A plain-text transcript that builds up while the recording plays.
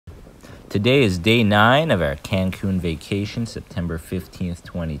Today is day 9 of our Cancun vacation, September 15th,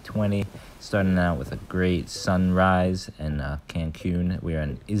 2020. Starting out with a great sunrise in Cancun. We're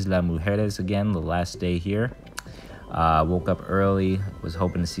in Isla Mujeres again, the last day here. Woke up early, was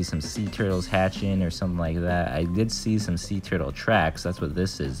hoping to see some sea turtles hatching or something like that. I did see some sea turtle tracks. That's what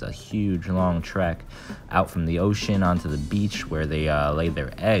this is, a huge long track out from the ocean onto the beach where they lay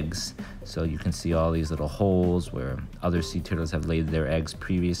their eggs. So you can see all these little holes where other sea turtles have laid their eggs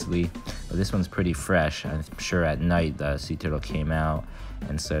previously. But this one's pretty fresh. I'm sure at night the sea turtle came out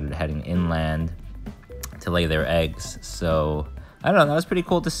and started heading inland to lay their eggs. So I don't know, that was pretty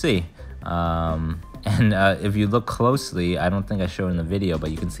cool to see. And if you look closely, I don't think I showed in the video,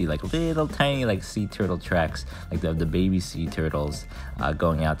 but you can see like little tiny like sea turtle tracks, like the baby sea turtles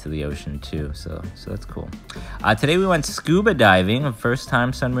going out to the ocean too. So that's cool. Today we went scuba diving. The first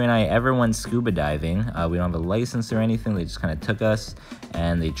time Sunray and I ever went scuba diving. We don't have a license or anything. They just kind of took us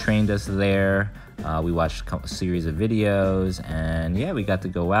and they trained us there. We watched a series of videos, and yeah, we got to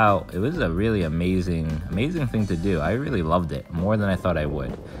go out. It was a really amazing thing to do. I really loved it, more than I thought I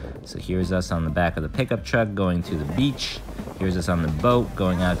would. So here's us on the back of the pickup truck going to the beach. Here's us on the boat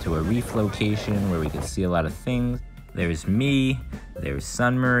going out to a reef location where we could see a lot of things. There's me, there's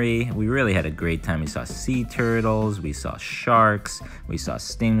Sunmarie. We really had a great time. We saw sea turtles, we saw sharks, we saw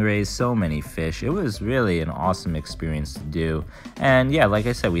stingrays, so many fish. It was really an awesome experience to do. And yeah, like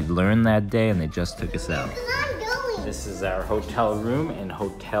I said, we learned that day and they just took us out. This is our hotel room in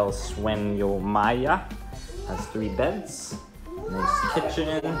Hotel Sueño Maya. Has 3 beds, nice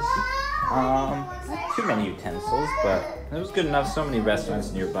kitchen. Not too many utensils, but it was good enough. So many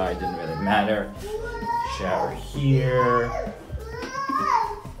restaurants nearby, it didn't really matter. Shower here.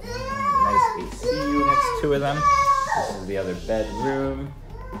 Nice AC units, 2 of them. This is the other bedroom.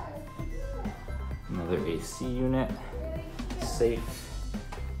 Another AC unit. Safe.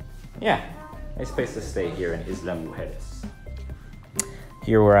 Yeah, nice place to stay here in Isla Mujeres.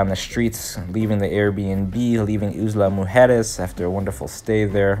 Here we're on the streets, leaving the Airbnb, leaving Isla Mujeres after a wonderful stay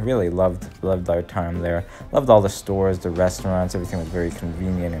there. Really loved our time there. Loved all the stores, the restaurants, everything was very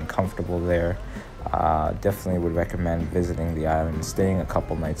convenient and comfortable there. Definitely would recommend visiting the island and staying a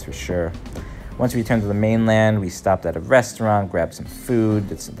couple nights for sure. Once we returned to the mainland, we stopped at a restaurant, grabbed some food,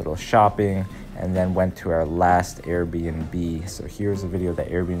 did some little shopping, and then went to our last Airbnb. So here's a video of the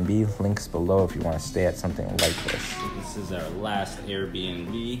Airbnb, links below if you want to stay at something like this. This is our last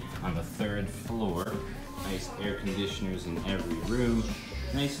Airbnb on the 3rd floor. Nice air conditioners in every room.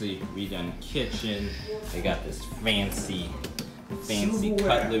 Nicely redone kitchen. They got this fancy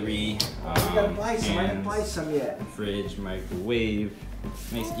cutlery, pans, fridge, microwave,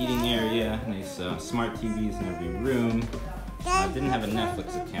 nice eating area, nice smart TVs in every room. Didn't have a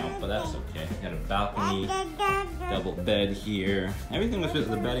Netflix account, but that's okay. Got a balcony, double bed here. Everything was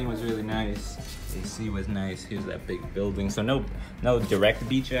the bedding was really nice. AC was nice. Here's that big building. So no direct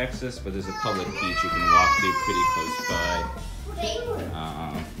beach access, but there's a public beach you can walk through pretty close by.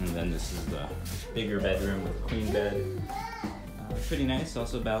 And then this is the bigger bedroom with a queen bed. Pretty nice,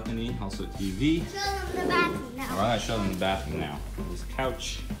 also balcony, also TV. Show them the bathroom now. Alright, show them the bathroom now. There's a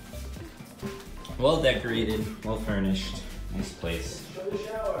couch. Well decorated, well furnished. Nice place. Here's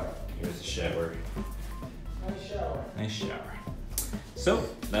the shower. Nice shower. So,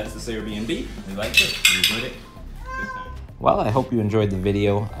 that's this Airbnb. We liked it. We enjoyed it. Good time. Well, I hope you enjoyed the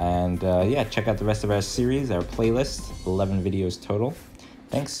video. And yeah, check out the rest of our series, our playlist. 11 videos total.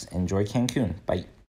 Thanks. Enjoy Cancun. Bye.